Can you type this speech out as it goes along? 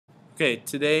Okay,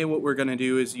 today what we're going to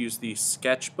do is use the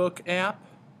Sketchbook app,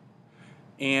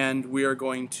 and we are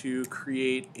going to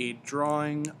create a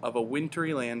drawing of a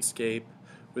wintry landscape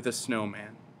with a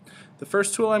snowman. The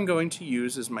first tool I'm going to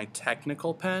use is my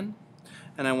technical pen,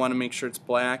 and I want to make sure it's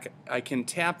black. I can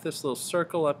tap this little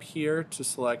circle up here to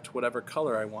select whatever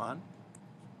color I want,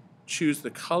 choose the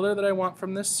color that I want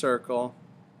from this circle,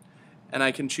 and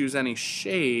I can choose any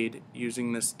shade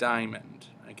using this diamond.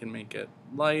 I can make it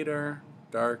lighter,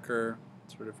 darker,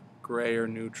 sort of gray or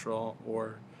neutral,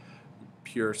 or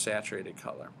pure saturated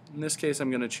color. In this case,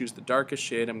 I'm going to choose the darkest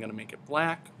shade. I'm going to make it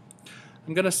black.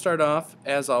 I'm going to start off,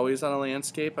 as always on a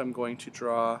landscape, I'm going to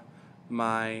draw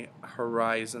my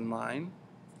horizon line.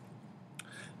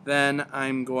 Then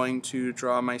I'm going to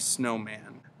draw my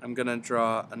snowman. I'm going to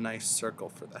draw a nice circle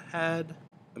for the head,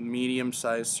 a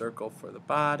medium-sized circle for the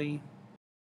body.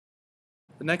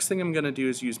 The next thing I'm going to do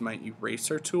is use my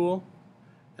eraser tool,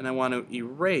 and I want to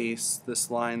erase this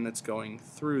line that's going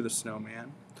through the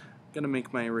snowman. I'm going to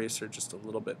make my eraser just a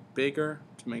little bit bigger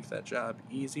to make that job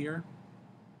easier.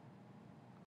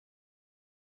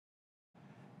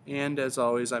 And as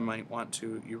always, I might want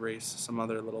to erase some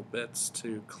other little bits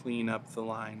to clean up the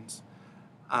lines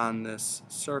on this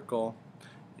circle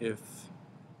if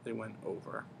they went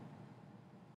over.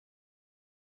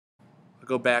 I'll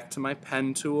go back to my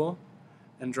pen tool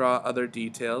and draw other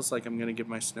details, like I'm going to give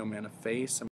my snowman a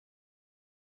face.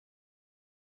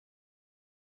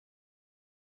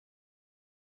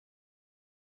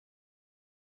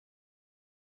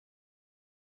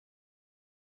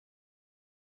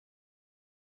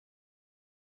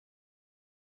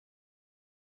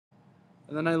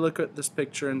 And then I look at this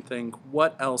picture and think,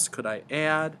 what else could I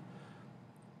add?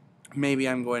 Maybe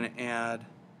I'm going to add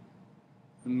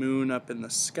the moon up in the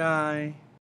sky.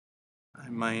 I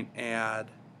might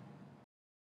add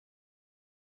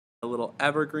a little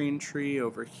evergreen tree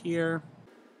over here.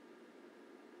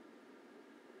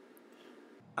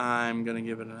 I'm going to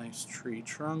give it a nice tree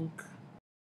trunk.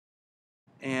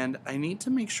 And I need to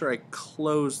make sure I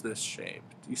close this shape.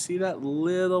 Do you see that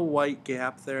little white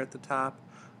gap there at the top?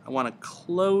 I want to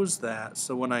close that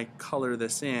so when I color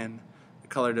this in, the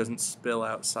color doesn't spill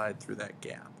outside through that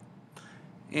gap.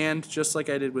 And just like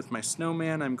I did with my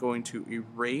snowman, I'm going to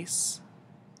erase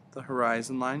the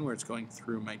horizon line where it's going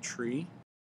through my tree.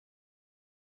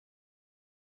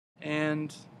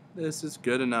 And this is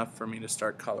good enough for me to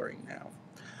start coloring now.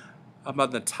 Up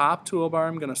on the top toolbar,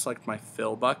 I'm going to select my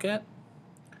fill bucket,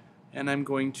 and I'm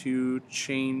going to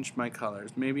change my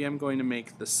colors. Maybe I'm going to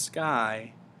make the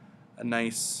sky a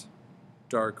nice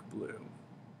dark blue.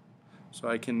 So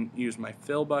I can use my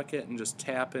fill bucket and just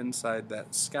tap inside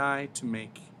that sky to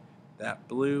make that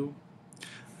blue.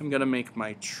 I'm going to make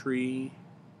my tree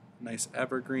a nice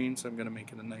evergreen, so I'm going to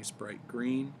make it a nice bright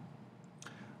green.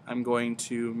 I'm going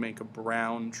to make a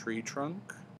brown tree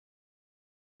trunk.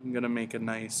 I'm going to make a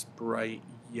nice bright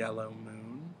yellow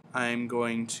moon. I'm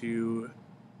going to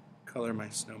color my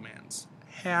snowman's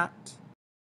hat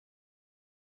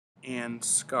and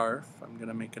scarf. I'm going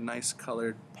to make a nice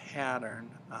colored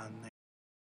pattern on there.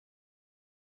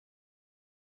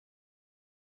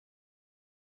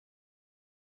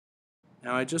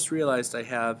 Now I just realized I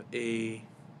have a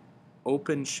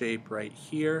open shape right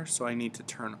here, so I need to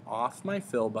turn off my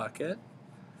fill bucket.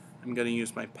 I'm going to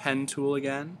use my pen tool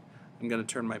again. I'm going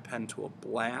to turn my pen tool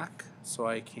black so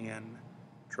I can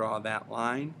draw that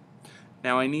line.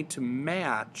 Now I need to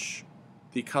match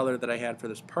the color that I had for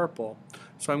this purple,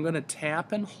 so I'm going to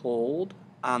tap and hold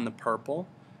on the purple,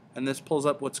 and this pulls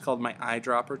up what's called my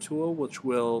eyedropper tool, which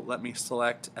will let me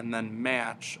select and then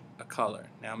match a color.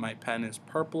 Now my pen is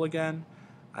purple again.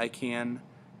 I can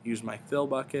use my fill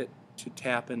bucket to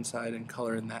tap inside and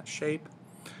color in that shape.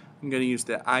 I'm going to use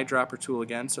the eyedropper tool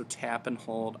again, so tap and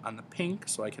hold on the pink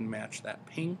so I can match that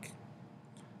pink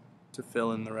to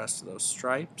fill in the rest of those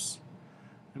stripes.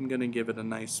 I'm going to give it a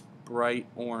nice bright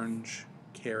orange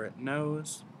carrot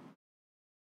nose.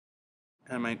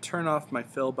 And I might turn off my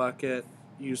fill bucket,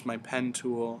 use my pen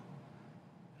tool,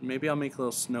 and maybe I'll make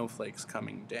little snowflakes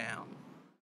coming down.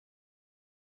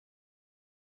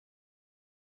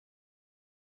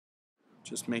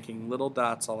 Just making little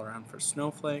dots all around for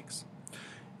snowflakes.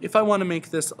 If I want to make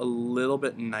this a little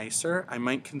bit nicer, I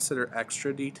might consider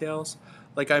extra details.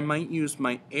 Like I might use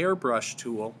my airbrush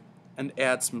tool and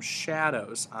add some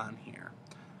shadows on here.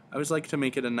 I always like to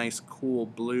make it a nice cool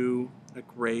blue, a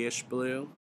grayish blue,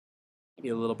 maybe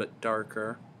a little bit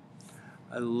darker.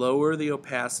 I lower the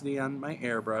opacity on my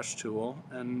airbrush tool,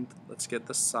 and let's get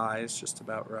the size just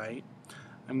about right.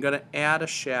 I'm going to add a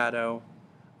shadow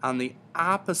on the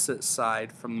opposite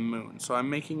side from the moon. So I'm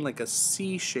making like a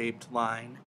C-shaped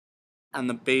line on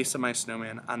the base of my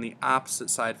snowman on the opposite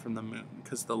side from the moon,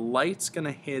 because the light's going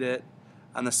to hit it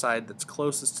on the side that's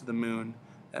closest to the moon.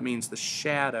 That means the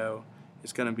shadow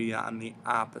is going to be on the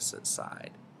opposite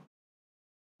side.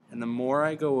 And the more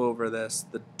I go over this,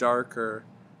 the darker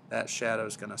that shadow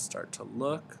is going to start to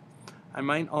look. I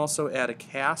might also add a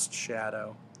cast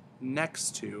shadow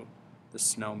next to the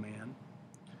snowman.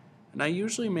 And I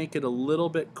usually make it a little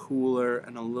bit cooler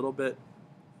and a little bit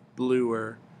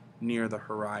bluer near the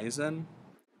horizon.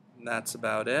 And that's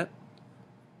about it.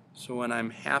 So when I'm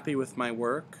happy with my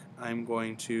work, I'm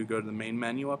going to go to the main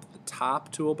menu up at the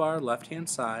top toolbar, left-hand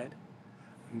side.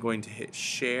 I'm going to hit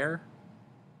Share,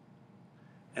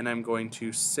 and I'm going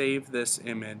to save this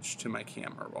image to my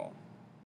camera roll.